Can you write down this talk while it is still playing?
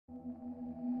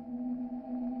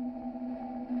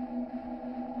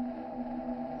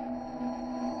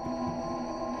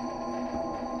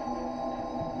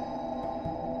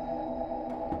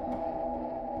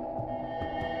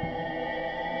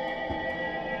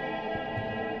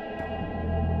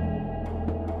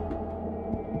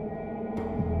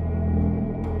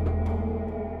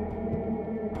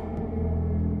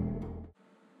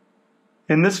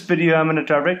In this video, I'm going to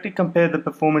directly compare the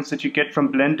performance that you get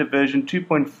from Blender version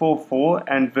 2.44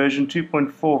 and version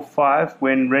 2.45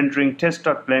 when rendering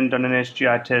test.blend on an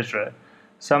SGI Tezro.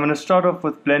 So I'm going to start off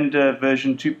with Blender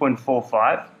version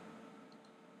 2.45.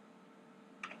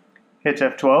 Hit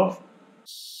F12.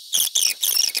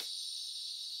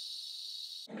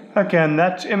 Okay, and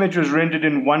that image was rendered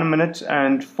in 1 minute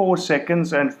and 4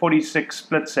 seconds and 46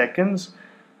 split seconds,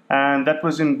 and that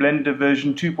was in Blender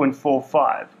version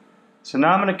 2.45. So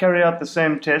now I'm going to carry out the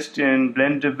same test in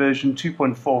Blender version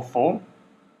 2.44. So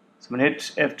I'm going to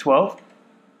hit F12,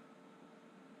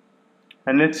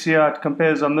 and let's see how it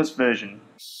compares on this version.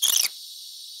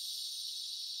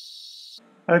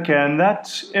 Okay, and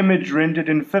that image rendered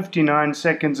in 59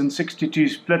 seconds and 62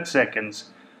 split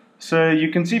seconds. So you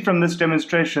can see from this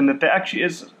demonstration that there actually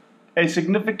is a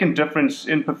significant difference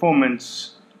in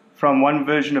performance from one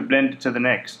version of Blender to the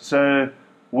next. So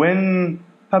when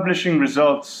publishing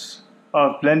results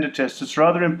of Blender tests, it's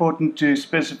rather important to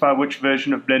specify which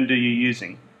version of Blender you're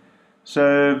using.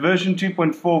 So version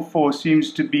 2.44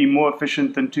 seems to be more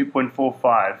efficient than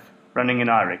 2.45 running in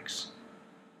IRIX.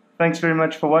 Thanks very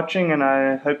much for watching, and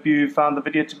I hope you found the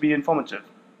video to be informative.